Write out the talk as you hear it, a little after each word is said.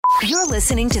You're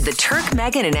listening to the Turk,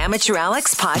 Megan, and Amateur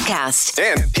Alex podcast.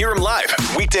 And hear them live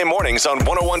weekday mornings on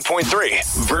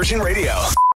 101.3 Virgin Radio.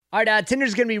 All right,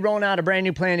 Tinder's going to be rolling out a brand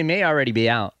new plan. It may already be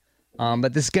out,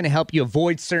 but this is going to help you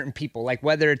avoid certain people, like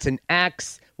whether it's an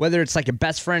ex, whether it's like a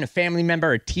best friend, a family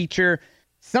member, a teacher,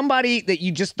 somebody that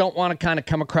you just don't want to kind of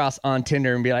come across on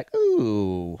Tinder and be like,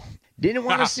 ooh, didn't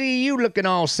want to see you looking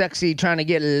all sexy trying to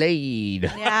get laid.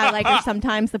 Yeah, like or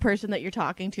sometimes the person that you're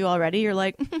talking to already, you're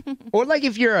like... Or like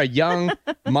if you're a young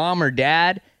mom or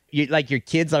dad, like your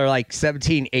kids are like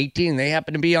 17, 18, and they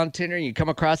happen to be on Tinder and you come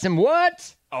across them,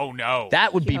 what? Oh, no.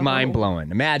 That would be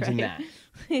mind-blowing. Imagine that.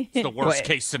 It's the worst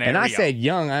case scenario. And I said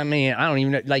young, I mean, I don't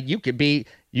even know. Like, you could be,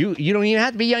 you don't even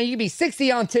have to be young. You could be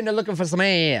 60 on Tinder looking for some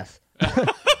ass.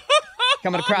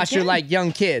 Coming across your, like,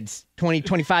 young kids, 20,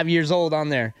 25 years old on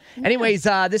there. Anyways,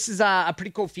 this is a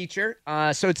pretty cool feature.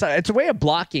 So it's a way of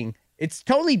blocking. It's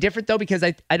totally different, though, because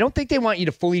I don't think they want you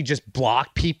to fully just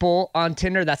block people on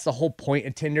Tinder. That's the whole point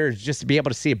of Tinder, is just to be able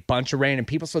to see a bunch of random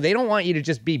people. So they don't want you to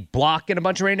just be blocking a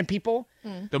bunch of random people.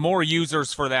 The more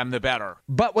users for them, the better.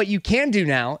 But what you can do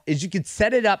now is you can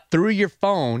set it up through your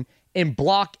phone and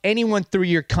block anyone through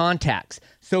your contacts.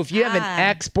 So if you have an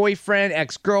ex-boyfriend,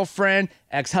 ex-girlfriend,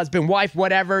 ex-husband, wife,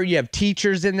 whatever, you have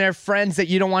teachers in there, friends that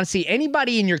you don't want to see,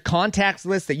 anybody in your contacts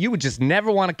list that you would just never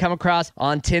want to come across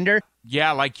on Tinder.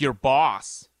 Yeah, like your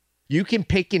boss. You can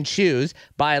pick and choose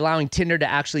by allowing Tinder to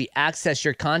actually access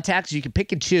your contacts. You can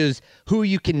pick and choose who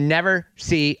you can never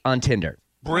see on Tinder.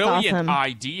 Brilliant awesome.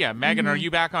 idea. Megan, are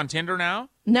you back on Tinder now?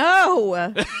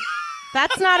 No!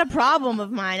 That's not a problem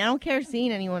of mine. I don't care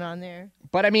seeing anyone on there.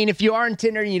 But, I mean, if you are on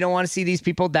Tinder and you don't want to see these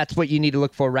people, that's what you need to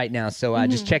look for right now. So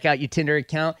just check out your Tinder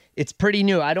account. It's pretty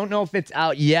new. I don't know if it's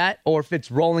out yet or if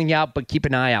it's rolling out, but keep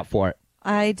an eye out for it.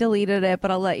 I deleted it,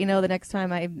 but I'll let you know the next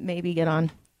time I maybe get on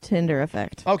Tinder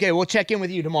Effect. Okay, we'll check in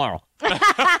with you tomorrow.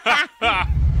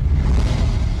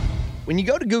 When you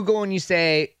go to Google and you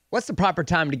say, what's the proper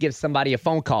time to give somebody a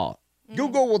phone call?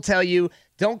 Google will tell you,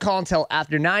 don't call until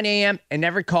after 9 a.m. and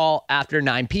never call after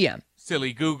 9 p.m.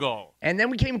 Silly Google. And then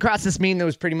we came across this meme that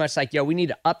was pretty much like, yo, we need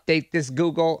to update this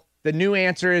Google. The new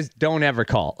answer is don't ever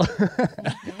call.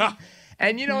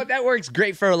 And you know what? That works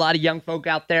great for a lot of young folk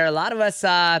out there. A lot of us,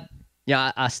 I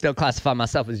still classify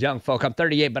myself as young folk. I'm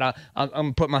 38, but I'm going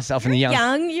to put myself in the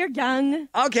young. You're young.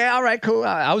 Okay, all right, cool.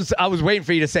 I was waiting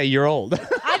for you to say you're old.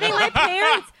 I think my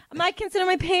parents, I might consider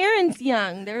my parents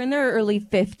young. They're in their early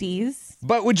 50s.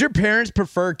 But would your parents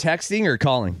prefer texting or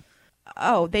calling?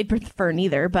 Oh, they'd prefer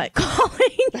neither, but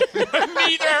calling.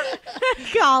 Neither.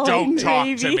 Calling, Don't talk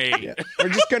maybe. to me. We're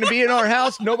just going to be in our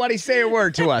house. Nobody say a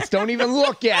word to us. Don't even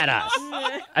look at us.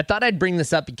 I thought I'd bring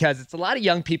this up because it's a lot of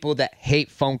young people that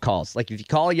hate phone calls. Like if you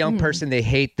call a young person, they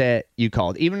hate that you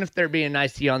called. Even if they're being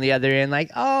nice to you on the other end,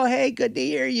 like, oh, hey, good to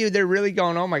hear you. They're really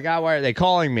going, oh, my God, why are they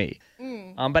calling me?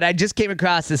 But I just came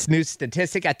across this new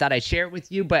statistic. I thought I'd share it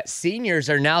with you. But seniors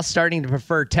are now starting to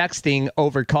prefer texting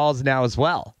over calls now as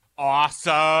well.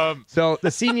 Awesome. So the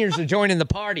seniors are joining the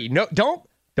party. No,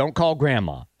 don't call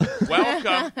grandma.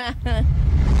 Welcome.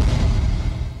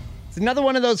 It's another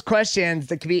one of those questions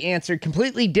that can be answered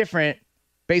completely different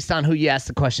based on who you ask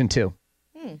the question to.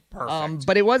 Perfect.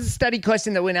 But it was a study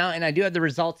question that went out, and I do have the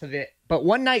results of it. But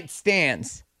one-night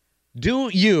stands, do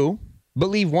you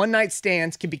believe one-night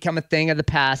stands can become a thing of the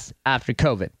past after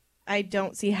COVID? I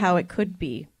don't see how it could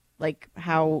be. Like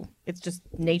how it's just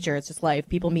nature. It's just life.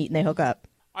 People meet and they hook up.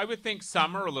 I would think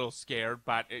some are a little scared,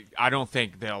 but I don't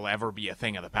think they'll ever be a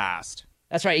thing of the past.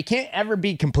 That's right. It can't ever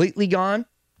be completely gone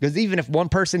because even if one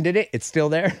person did it, it's still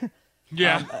there.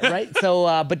 Yeah. Right? So,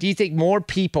 but do you think more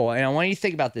people, and I want you to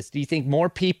think about this, do you think more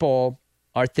people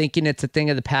are thinking it's a thing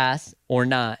of the past or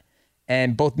not?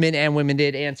 And both men and women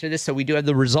did answer this, so we do have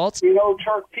the results. You know,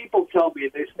 Turk, people tell me,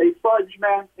 they say, Fudge,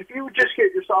 man, if you would just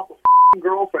get yourself a f***ing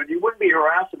girlfriend, you wouldn't be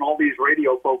harassing all these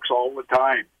radio folks all the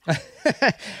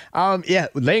time. Yeah,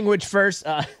 language first.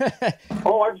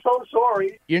 Oh, I'm so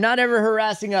sorry. You're not ever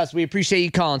harassing us. We appreciate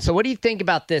you calling. So what do you think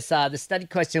about this? The study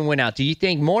question went out. Do you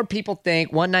think more people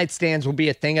think one-night stands will be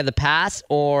a thing of the past,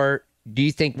 or do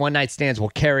you think one-night stands will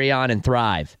carry on and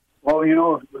thrive? Well, you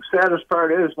know, the saddest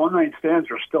part is one-night stands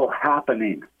are still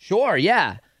happening. Sure,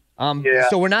 yeah. Yeah.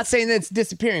 So we're not saying that it's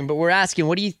disappearing, but we're asking,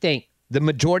 what do you think the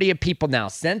majority of people now,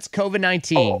 since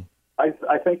COVID-19? Oh,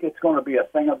 I think it's going to be a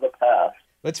thing of the past.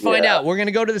 Let's find out. We're going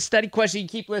to go to the study question. You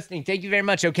keep listening. Thank you very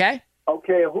much, okay?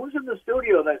 Okay, who's in the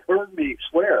studio that heard me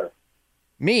swear?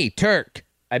 Me, Turk.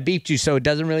 I beeped you, so it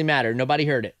doesn't really matter. Nobody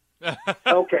heard it.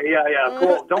 Okay, yeah,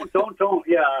 cool. Don't.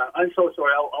 Yeah, I'm so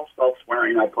sorry. I'll stop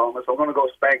swearing, I promise. I'm going to go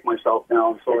spank myself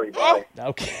now. I'm sorry. Bye.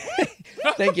 Okay.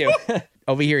 Thank you.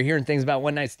 over here hearing things about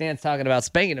one night stands, talking about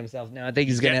spanking himself now. I think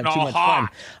he's going to have Getting too all much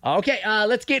hot. fun. Okay,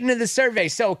 let's get into the survey.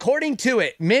 So according to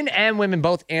it, men and women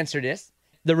both answered this.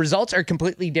 The results are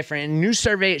completely different. In a new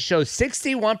survey, it shows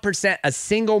 61% of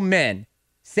single men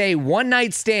say one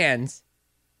night stands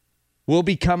will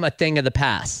become a thing of the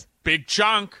past. Big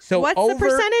chunk. So What's the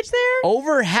percentage there?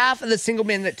 Over half of the single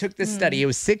men that took this study, it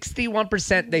was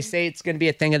 61%, they say it's going to be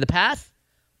a thing of the past.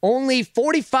 Only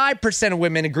 45% of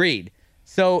women agreed.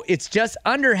 So it's just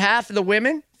under half of the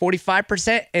women,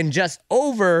 45%, and just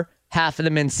over half of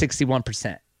the men,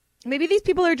 61%. Maybe these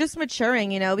people are just maturing,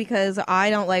 because I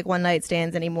don't like one night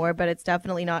stands anymore, but it's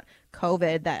definitely not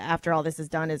COVID that after all this is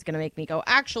done is going to make me go,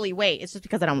 actually, wait, it's just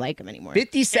because I don't like them anymore.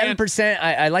 57%,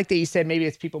 I like that you said maybe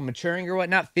it's people maturing or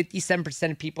whatnot.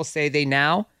 57% of people say they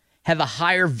now have a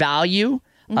higher value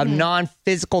of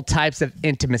non-physical types of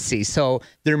intimacy. So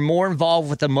they're more involved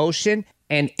with emotion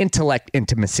and intellect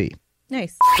intimacy.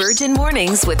 Nice. Virgin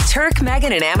Mornings with Turk,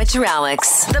 Megan, and Amateur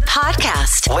Alex. The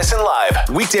podcast. Listen live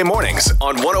weekday mornings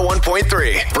on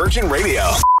 101.3 Virgin Radio.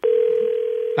 All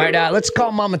right, let's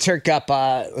call Mama Turk up.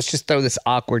 Let's just throw this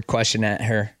awkward question at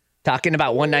her. Talking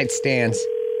about one night stands.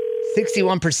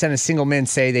 61% of single men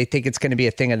say they think it's going to be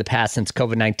a thing of the past since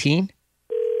COVID-19.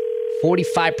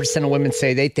 45% of women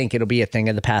say they think it'll be a thing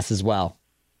of the past as well.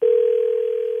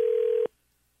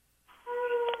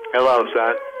 Hello,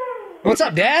 son. What's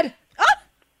up, Dad?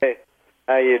 Hey,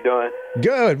 how you doing?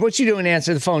 Good. What you doing to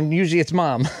answer the phone? Usually it's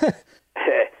Mom.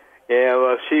 Yeah,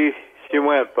 well, she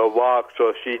went for a walk,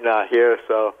 so she's not here.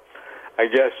 So I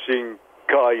guess she can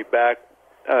call you back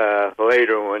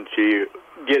later when she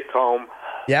gets home.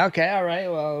 Yeah, okay, all right.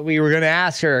 Well, we were going to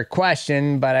ask her a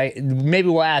question, but maybe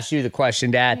we'll ask you the question,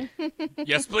 Dad.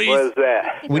 Yes, please. What is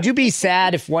that? Would you be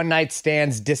sad if one night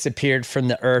stands disappeared from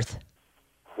the earth?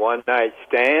 One night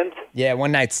stands? Yeah,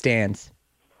 one night stands.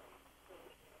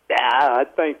 Yeah, I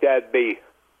think that'd be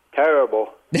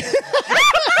terrible.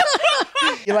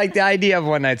 You like the idea of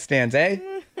one night stands, eh?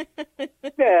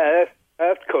 Yeah,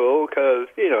 that's cool because,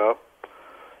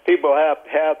 people have to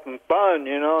have some fun,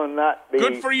 and not be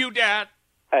Good for you, Dad.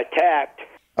 attacked.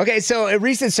 Okay, so a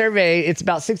recent survey, it's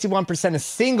about 61% of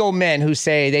single men who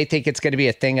say they think it's going to be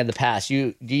a thing of the past.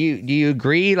 Do you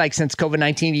agree? Like since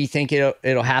COVID-19, do you think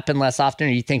it'll happen less often, or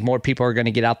do you think more people are going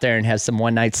to get out there and have some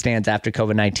one night stands after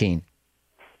COVID-19?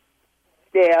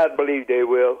 Yeah, I believe they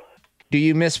will. Do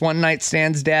you miss one night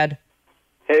stands, Dad?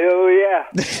 Hell yeah.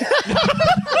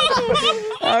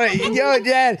 All right,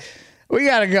 Dad, we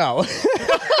gotta go.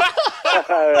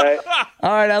 All right.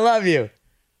 All right, I love you.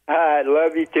 All right,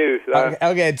 love you too, son.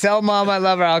 Okay, tell Mom I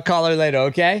love her. I'll call her later,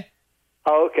 okay?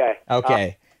 Okay.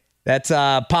 Okay. That's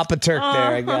Papa Turk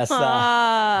there, I guess.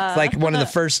 It's like one of the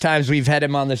first times we've had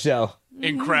him on the show.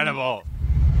 Incredible.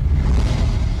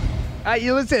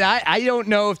 You listen, I don't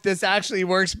know if this actually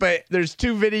works, but there's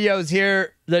 2 videos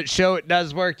here that show it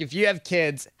does work. If you have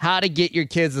kids, how to get your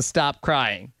kids to stop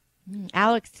crying.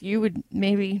 Alex, you would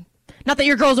maybe, not that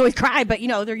your girls always cry, but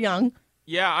they're young.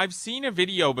 Yeah, I've seen a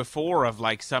video before of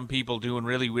like some people doing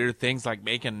really weird things like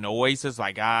making noises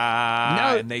like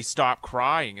and they stop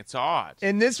crying. It's odd.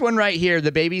 In this one right here,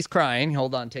 the baby's crying.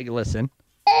 Hold on, take a listen.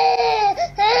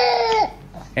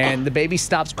 And the baby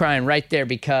stops crying right there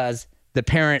because the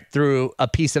parent threw a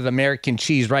piece of American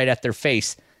cheese right at their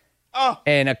face. Oh.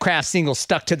 And a Kraft single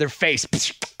stuck to their face.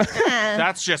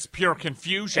 That's just pure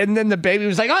confusion. And then the baby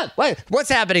was like, "Oh, what's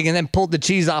happening?" And then pulled the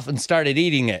cheese off and started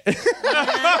eating it.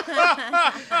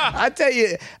 I tell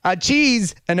you,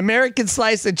 an American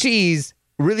slice of cheese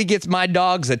really gets my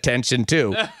dog's attention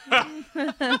too.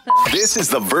 This is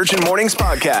the Virgin Mornings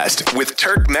Podcast with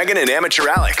Turk, Megan, and Amateur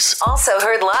Alex. Also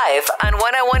heard live on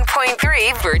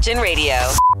 101.3 Virgin Radio.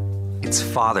 It's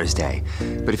Father's Day,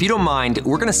 but if you don't mind,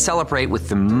 we're going to celebrate with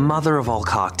the mother of all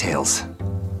cocktails,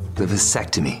 the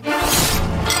vasectomy.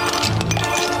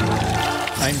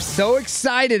 I'm so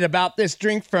excited about this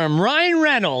drink from Ryan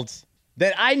Reynolds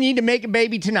that I need to make a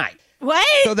baby tonight. What?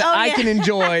 So that I can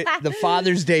enjoy the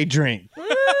Father's Day drink.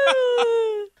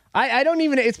 I don't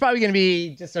even, it's probably going to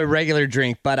be just a regular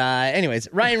drink. But anyways,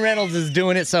 Ryan Reynolds is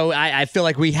doing it. So I feel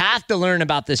like we have to learn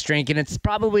about this drink. And it's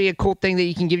probably a cool thing that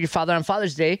you can give your father on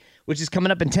Father's Day, which is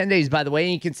coming up in 10 days, by the way.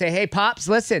 And you can say, "Hey, Pops,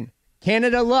 listen,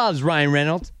 Canada loves Ryan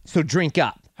Reynolds, so drink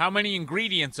up." How many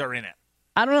ingredients are in it?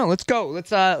 I don't know. Let's go.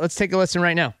 Let's take a listen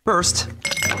right now. First,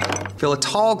 fill a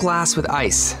tall glass with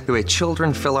ice, the way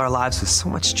children fill our lives with so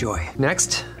much joy.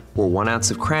 Next, pour 1 ounce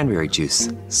of cranberry juice,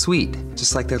 sweet,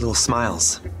 just like their little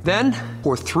smiles. Then,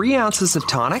 pour 3 ounces of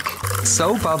tonic,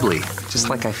 so bubbly, just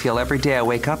like I feel every day I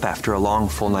wake up after a long,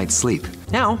 full night's sleep.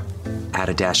 Now, add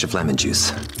a dash of lemon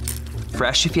juice.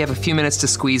 fresh if you have a few minutes to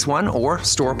squeeze one, or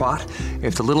store-bought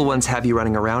if the little ones have you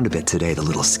running around a bit today, the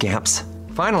little scamps.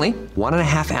 Finally,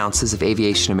 1.5 ounces of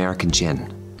Aviation American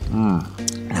Gin.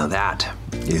 Now that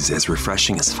is as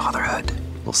refreshing as fatherhood.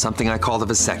 Well, something I call the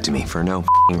vasectomy for no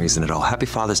reason at all. Happy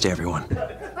Father's Day, everyone.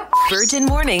 Virgin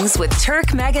Mornings with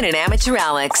Turk, Megan, and Amateur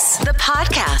Alex. The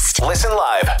podcast. Listen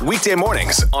live weekday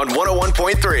mornings on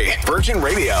 101.3 Virgin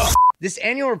Radio. This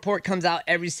annual report comes out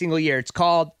every single year. It's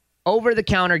called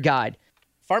Over-the-Counter Guide.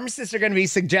 Pharmacists are going to be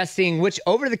suggesting which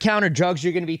over-the-counter drugs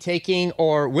you're going to be taking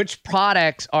or which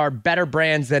products are better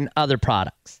brands than other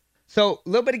products. So a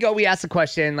little bit ago, we asked the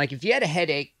question, like, if you had a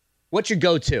headache, what's your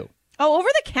go-to? Oh, over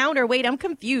the counter. Wait, I'm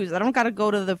confused. I don't got to go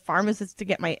to the pharmacist to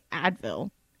get my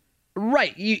Advil.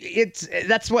 Right.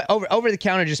 That's what over the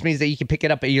counter just means that you can pick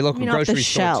it up at your local grocery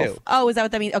store too. Oh, is that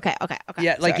what that means? Okay.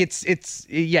 Yeah, like sorry.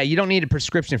 You don't need a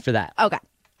prescription for that. Okay.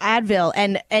 Advil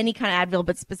and any kind of Advil,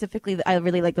 but specifically I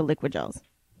really like the liquid gels.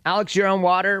 Alex, you're on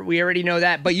water. We already know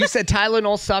that. But you said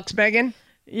Tylenol sucks, Megan?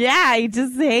 Yeah, I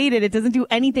just hate it. It doesn't do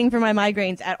anything for my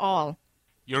migraines at all.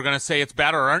 You're going to say it's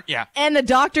better, aren't you? And the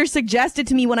doctor suggested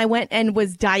to me when I went and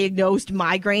was diagnosed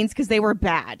migraines because they were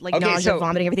bad, like nausea,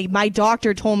 vomiting, everything. My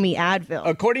doctor told me Advil.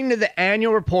 According to the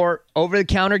annual report,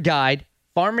 over-the-counter guide,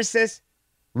 pharmacists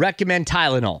recommend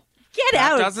Tylenol. Get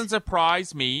out. That doesn't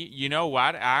surprise me. You know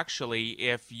what? Actually,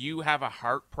 if you have a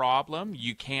heart problem,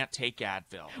 you can't take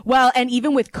Advil. Well, and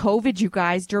even with COVID, you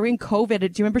guys, during COVID, do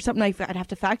you remember something? I'd have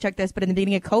to fact check this, but in the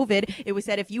beginning of COVID, it was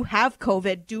said if you have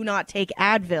COVID, do not take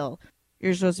Advil.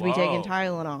 You're supposed to be taking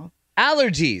Tylenol.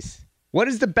 Allergies. What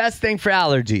is the best thing for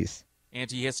allergies?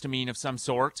 Antihistamine of some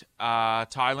sort.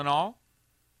 Tylenol.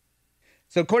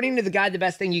 So according to the guide, the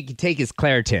best thing you can take is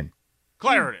Claritin.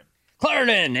 Claritin.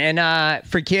 Claritin. And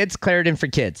for kids, Claritin for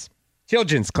kids.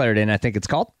 Children's Claritin, I think it's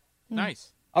called.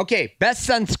 Nice. Okay, best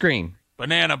sunscreen.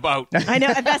 Banana Boat. I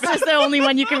know. That's just the only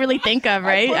one you can really think of,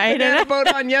 right? I put Banana Boat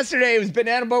on yesterday. It was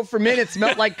Banana Boat for minutes.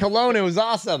 Smelled like cologne. It was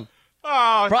awesome.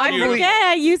 Oh, probably. Yeah,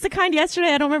 I used the kind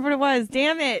yesterday. I don't remember what it was.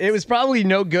 Damn it. It was probably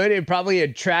no good. It probably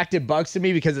attracted bugs to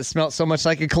me because it smelled so much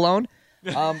like a cologne.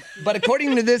 But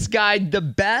according to this guide, the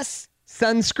best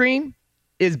sunscreen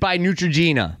is by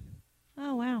Neutrogena.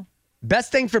 Oh, wow.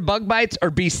 Best thing for bug bites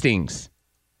or bee stings?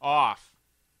 Off.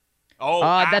 Oh,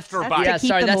 after bite. Yeah,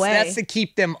 sorry, that's to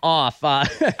keep them off.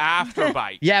 After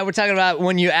bite. Yeah, we're talking about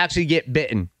when you actually get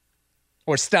bitten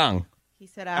or stung. He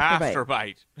said after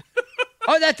bite.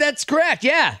 Oh, that's correct.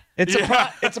 Yeah, it's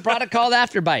a product called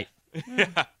Afterbite.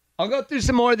 Yeah. I'll go through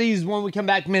some more of these when we come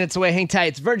back minutes away. Hang tight.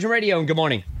 It's Virgin Radio, and good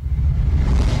morning.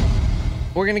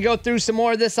 We're gonna go through some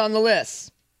more of this on the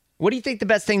list. What do you think the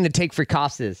best thing to take for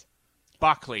coughs is?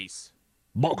 Buckley's.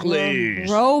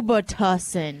 Robitussin.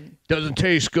 Doesn't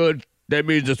taste good. That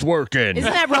means it's working.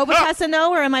 Isn't that Robitussin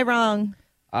though, or am I wrong?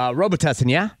 Robitussin,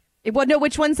 yeah. Well, no,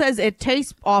 which one says it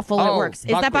tastes awful it works? Is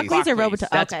that Buckley's or Robitussin?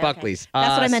 That's Buckley's. Okay.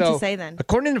 That's what I meant to say then.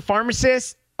 According to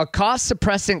pharmacists, a cough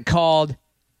suppressant called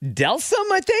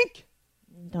Delsym, I think?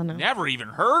 Don't know. Never even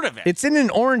heard of it. It's in an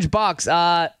orange box.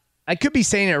 I could be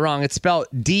saying it wrong. It's spelled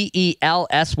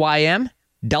Delsym.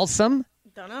 Delsym?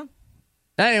 Don't know.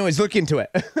 Anyways, look into it.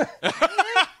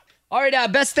 All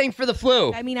right, best thing for the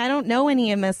flu. I mean, I don't know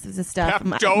any of this stuff.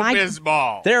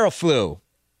 Pepto-Bismol. Theraflu.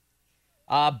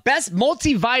 Best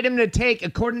multivitamin to take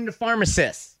according to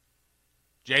pharmacists.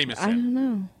 Jameson. I don't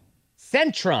know.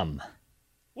 Centrum.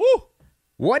 Woo!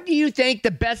 What do you think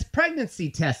the best pregnancy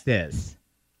test is?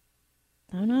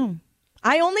 I don't know.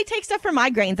 I only take stuff for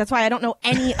migraines. That's why I don't know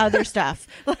any other stuff.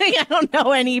 Like, I don't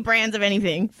know any brands of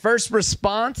anything. First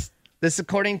response. This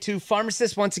according to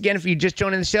pharmacists. Once again, if you just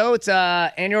joined the show, it's an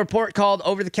annual report called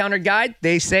Over the Counter Guide.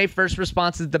 They say first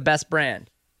response is the best brand.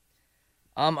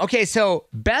 Okay, so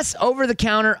best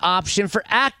over-the-counter option for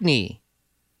acne.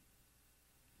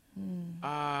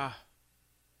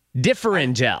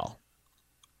 Differin gel.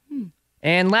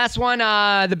 And last one,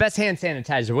 the best hand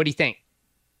sanitizer. What do you think?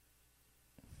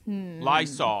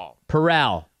 Lysol.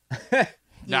 Perel.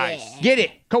 Nice. Get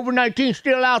it. COVID-19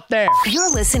 still out there. You're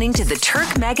listening to the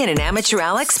Turk, Megan, and Amateur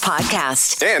Alex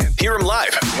podcast. And hear them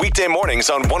live weekday mornings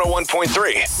on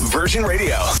 101.3 Virgin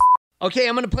Radio. Okay,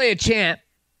 I'm going to play a chant.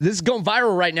 This is going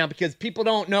viral right now because people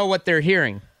don't know what they're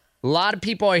hearing. A lot of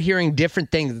people are hearing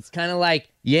different things. It's kind of like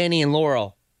Yanni and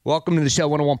Laurel. Welcome to the show,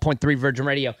 101.3 Virgin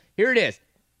Radio. Here it is.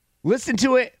 Listen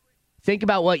to it. Think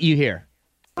about what you hear.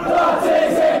 That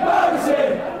is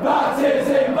embarrassing. That is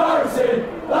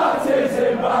embarrassing. That is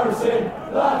embarrassing.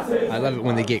 That is. I love it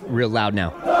when they get real loud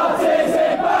now. That is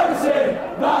embarrassing.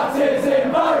 That is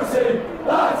embarrassing.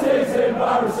 That is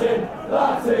embarrassing.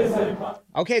 That is embarrassing.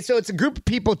 Okay, so it's a group of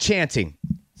people chanting.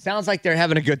 Sounds like they're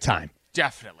having a good time.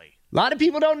 Definitely. A lot of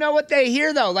people don't know what they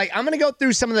hear, though. Like, I'm going to go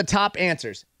through some of the top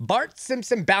answers. Bart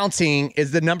Simpson bouncing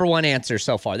is the number one answer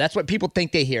so far. That's what people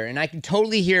think they hear. And I can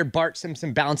totally hear Bart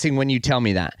Simpson bouncing when you tell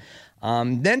me that.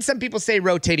 Then some people say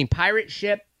rotating pirate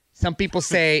ship. Some people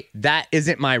say that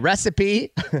isn't my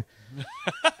recipe.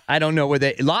 I don't know where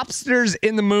they... Lobsters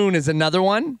in the moon is another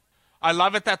one. I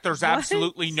love it that there's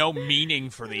absolutely no meaning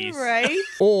for these. Right?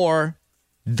 Or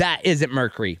that isn't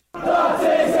Mercury. That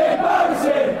is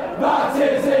embarrassing. That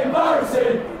is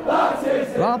embarrassing. That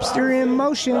is Lobster in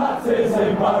motion. That is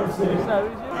embarrassing.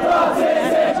 That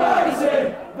is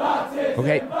embarrassing. That is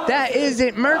Okay, that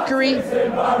isn't Mercury.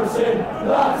 embarrassing.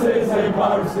 That is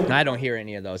embarrassing. I don't hear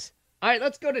any of those. All right,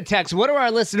 let's go to text. What are our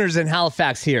listeners in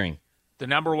Halifax hearing? The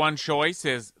number one choice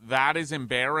is that is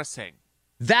embarrassing.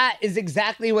 That is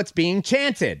exactly what's being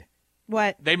chanted.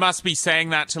 What? They must be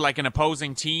saying that to like an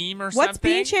opposing team or something. What's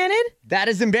being chanted? That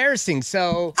is embarrassing.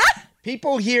 So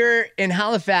people here in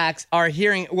Halifax are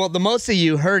hearing, well, the most of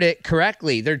you heard it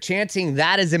correctly. They're chanting,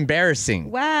 that is embarrassing.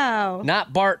 Wow.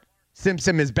 Not Bart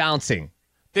Simpson is bouncing.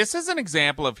 This is an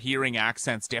example of hearing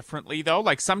accents differently, though.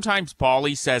 Like sometimes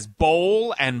Paulie says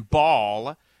bowl and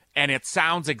ball, and it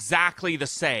sounds exactly the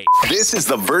same. This is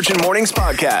the Virgin Mornings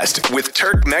Podcast with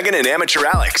Turk, Megan, and Amateur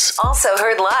Alex. Also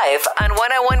heard live on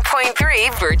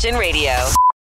 101.3 Virgin Radio.